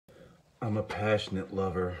I'm a passionate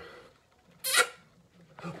lover.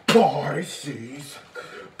 Pisces,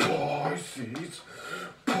 Pisces,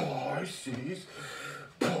 Pisces,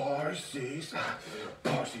 Pisces, Pisces,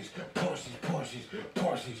 Pisces, Pisces, Pisces,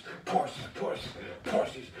 Pisces, Pisces, Pisces,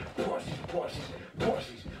 Pisces, Pisces,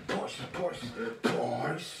 Pisces, Pisces, Pisces,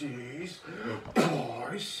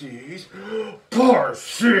 Pisces,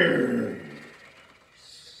 Pisces.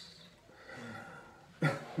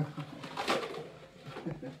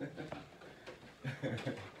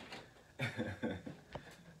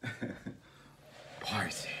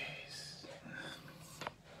 Pisces.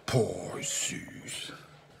 Pisces.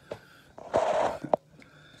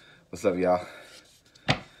 What's up, y'all?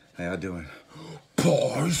 How y'all doing?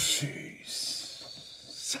 Pisces.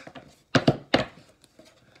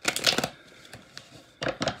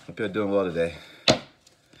 Hope y'all doing well today.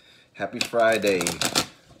 Happy Friday.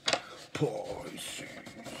 Pisces.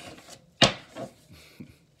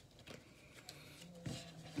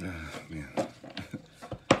 Man.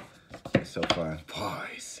 It's so fun.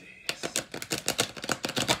 Pisces.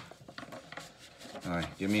 All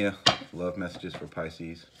right, give me a love messages for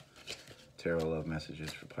Pisces. Tarot love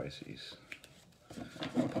messages for Pisces.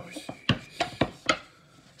 Pisces.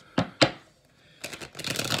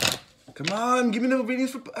 Come on, give me the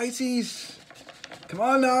readings for Pisces. Come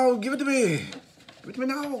on now, give it to me. Give it to me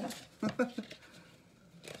now. All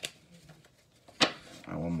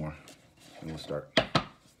right, one more, and we'll start.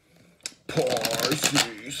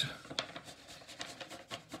 Pisces.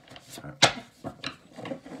 All right.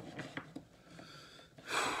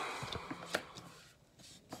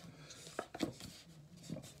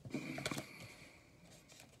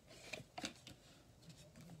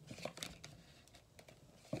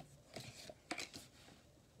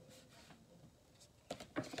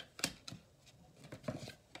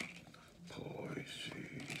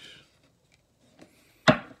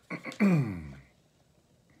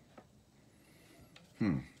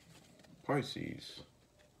 Pisces.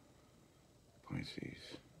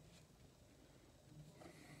 Pisces.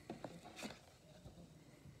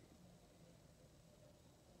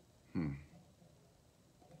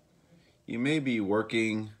 You may be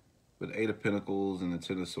working with Eight of Pentacles and the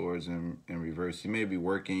Ten of Swords in reverse. You may be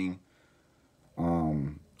working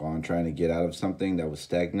on trying to get out of something that was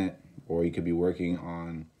stagnant, or you could be working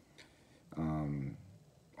on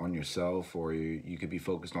yourself, or you could be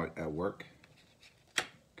focused on at work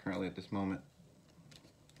currently at this moment.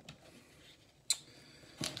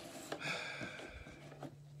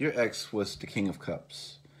 Your ex was the King of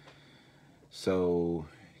Cups. So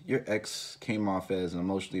your ex came off as an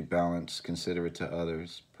emotionally balanced, considerate to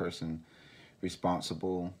others person,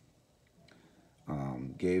 responsible,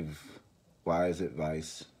 gave wise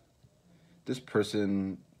advice. This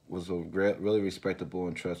person was a really respectable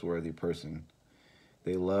and trustworthy person.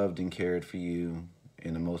 They loved and cared for you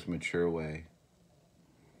in the most mature way.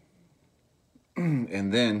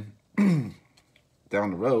 And then down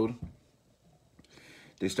the road,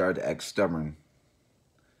 they started to act stubborn.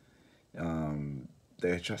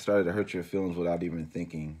 They started to hurt your feelings without even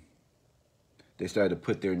thinking. They started to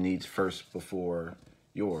put their needs first before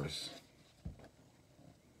yours.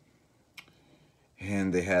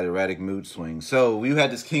 And they had erratic mood swings. So you had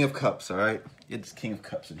this King of Cups, all right? You had this King of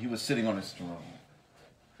Cups, and he was sitting on his throne.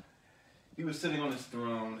 He was sitting on his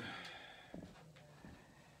throne.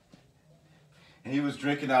 And he was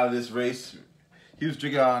drinking out of this race. He was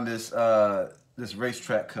drinking out of this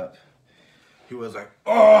racetrack cup. He was like, Oh,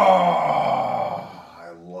 I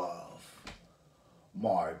love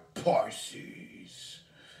my Pisces.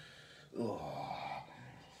 Oh.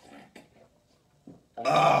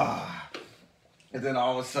 And then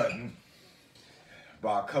all of a sudden,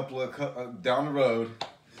 about a couple of down the road,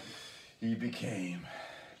 he became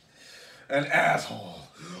an asshole.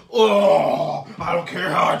 Oh, I don't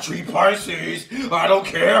care how I treat Pisces. I don't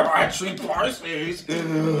care how I treat Pisces.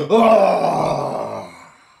 Oh.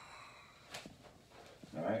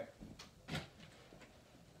 All right.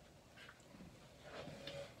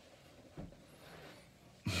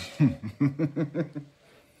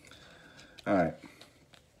 All right.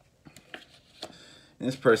 And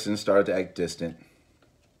this person started to act distant.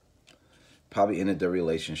 Probably ended their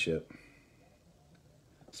relationship.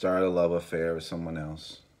 Started a love affair with someone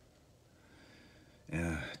else.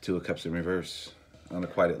 Yeah, Two of Cups in reverse.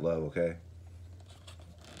 Unrequited love, okay?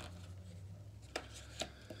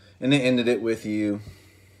 And they ended it with you.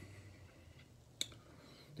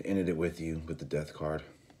 They ended it with you with the Death card.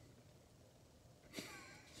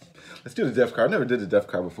 Let's do the Death card. I never did the Death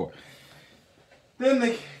card before. Then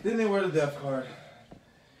they were the Death card.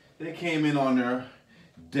 They came in on their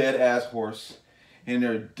dead ass horse in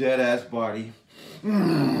their dead ass body.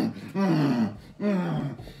 And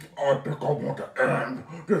think I want to end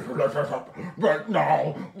this relationship right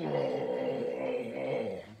now.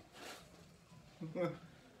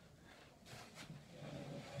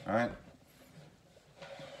 All right.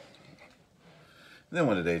 Then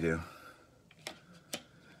what did they do?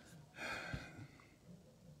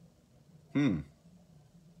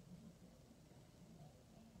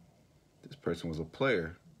 This person was a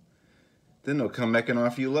player. Then they'll come back and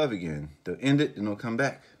offer you love again. They'll end it, then they'll come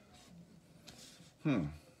back.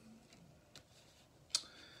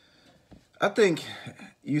 I think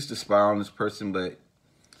you used to spy on this person, but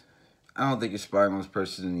I don't think you're spying on this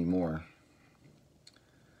person anymore.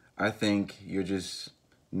 I think you're just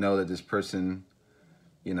know that this person,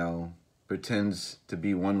 you know, pretends to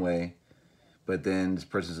be one way, but then this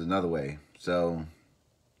person's another way. So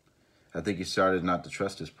I think you started not to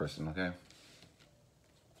trust this person, okay?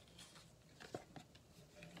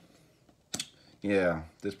 Yeah,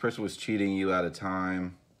 this person was cheating you out of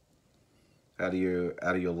time, out of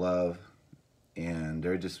your love, and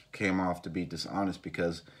they just came off to be dishonest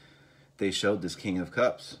because they showed this King of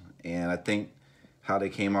Cups. And I think how they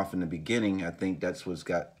came off in the beginning, I think that's what's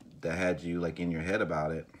that had you like in your head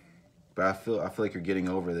about it. But I feel like you're getting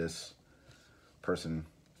over this person.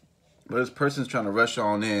 But this person's trying to rush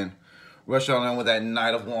on in with that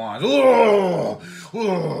Knight of Wands. I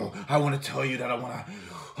want to tell you that I want to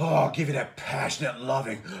give you that passionate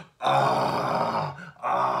loving.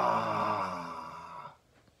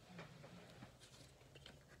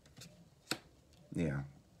 Yeah.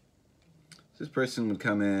 This person would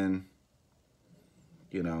come in,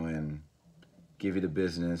 you know, and give you the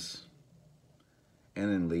business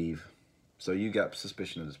and then leave. So you got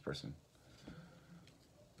suspicion of this person.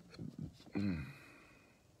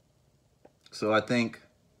 So I think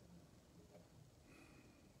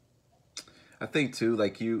too,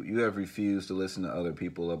 like you have refused to listen to other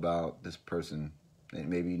people about this person, and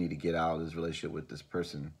maybe you need to get out of this relationship with this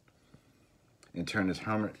person and turn this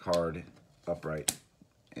Hermit card upright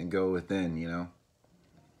and go within, you know,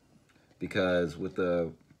 because with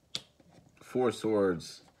the Four of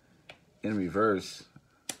Swords in reverse,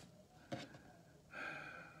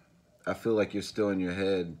 I feel like you're still in your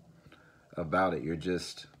head about it. You're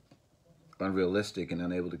just unrealistic and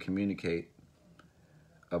unable to communicate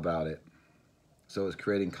about it. So it's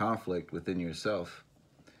creating conflict within yourself,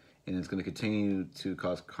 and it's going to continue to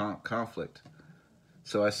cause conflict.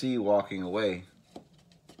 So I see you walking away.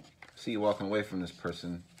 From this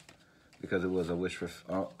person because it was a wish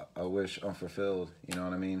unfulfilled. You know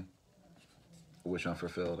what I mean? A wish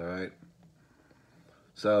unfulfilled. All right.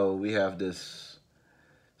 So we have this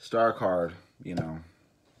Star card. You know,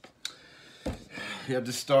 you have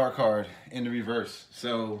this Star card in the reverse.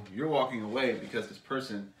 So you're walking away because this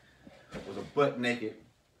person was butt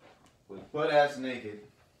ass naked,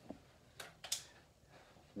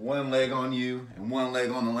 one leg on you and one leg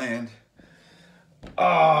on the land.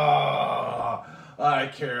 I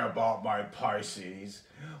care about my Pisces,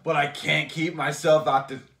 but I can't keep myself out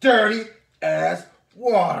this dirty ass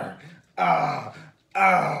water.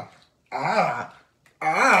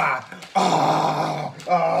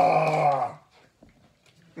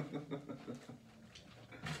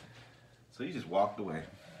 So you just walked away.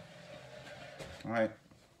 All right.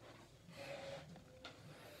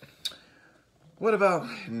 What about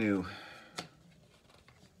new?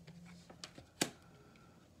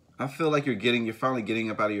 I feel like you're finally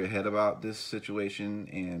getting up out of your head about this situation,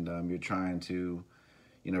 and you're trying to,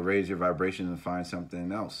 you know, raise your vibration and find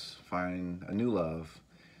something else, find a new love,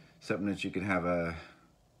 something that you can have a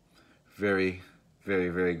very, very,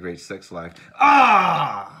 very great sex life.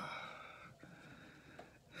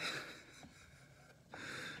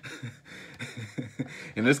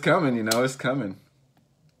 And it's coming, you know, it's coming.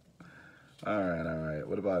 All right.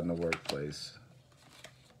 What about in the workplace?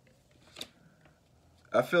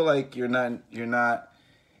 I feel like you're not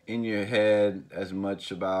in your head as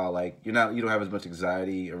much about, like, you don't have as much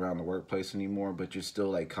anxiety around the workplace anymore, but you're still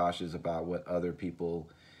like cautious about what other people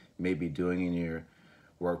may be doing in your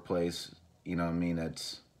workplace. You know what I mean?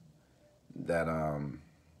 That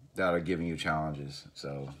are giving you challenges.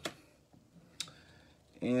 So,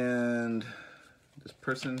 and this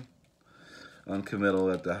person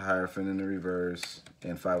uncommittal at the Hierophant in the reverse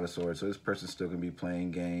and Five of Swords. So this person's still gonna be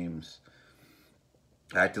playing games,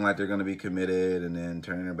 acting like they're going to be committed, and then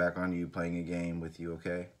turning their back on you, playing a game with you,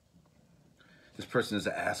 okay? This person is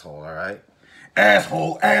an asshole, all right?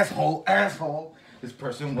 Asshole. This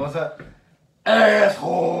person was a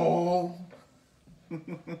Asshole.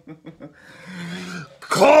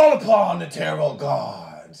 Call upon the tarot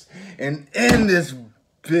gods and in this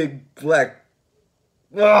big black...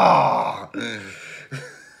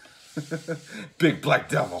 big black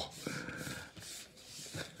devil.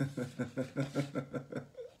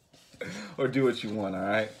 Or do what you want, all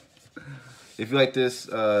right? If you like this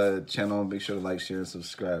channel, make sure to like, share, and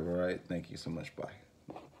subscribe, all right? Thank you so much. Bye.